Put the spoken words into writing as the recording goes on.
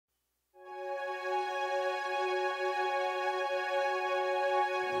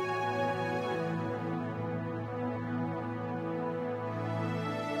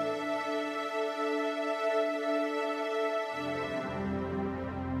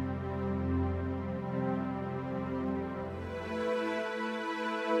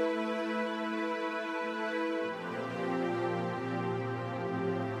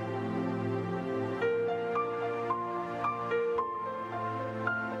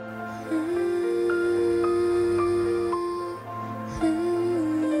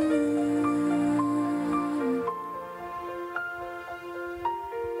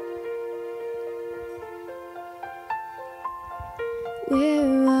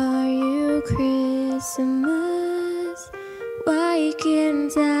Christmas? Why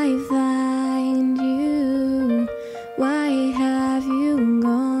can't I find you? Why have you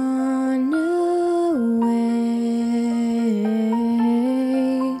gone away?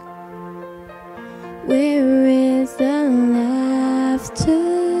 Where is the laughter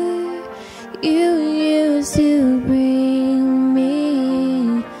you used to bring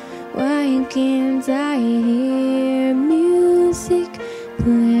me? Why can't I hear music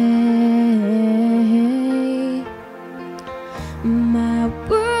play? My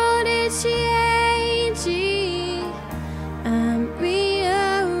world is changing, I'm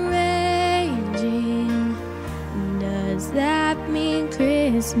rearranging. Does that mean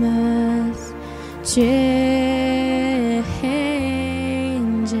Christmas changes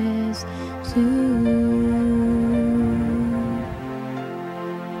too?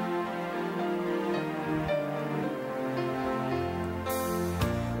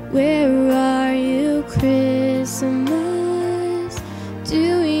 Where are you, Christmas?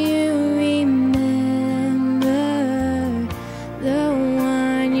 Do you remember the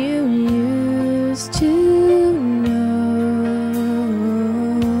one you used to know?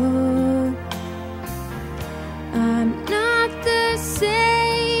 I'm not the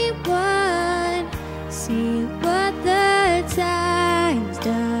same one. See what the time's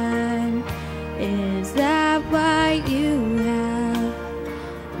done. Is that why you have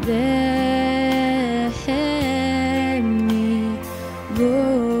let me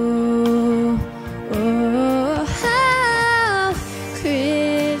go? Oh, how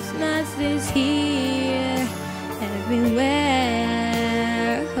Christmas is here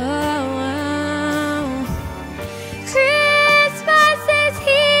everywhere. Oh, Christmas is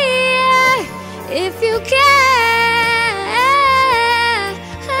here if you can.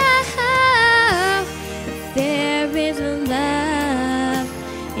 If there is a love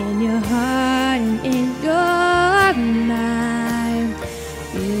in your heart and in your mind,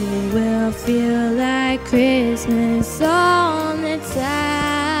 you will feel like Christmas all the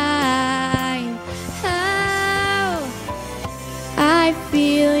time. Oh, I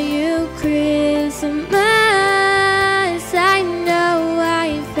feel you, Christmas. I know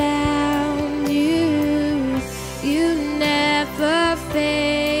I found you. You never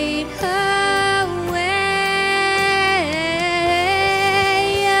fade away.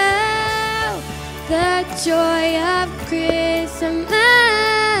 The joy of Christmas.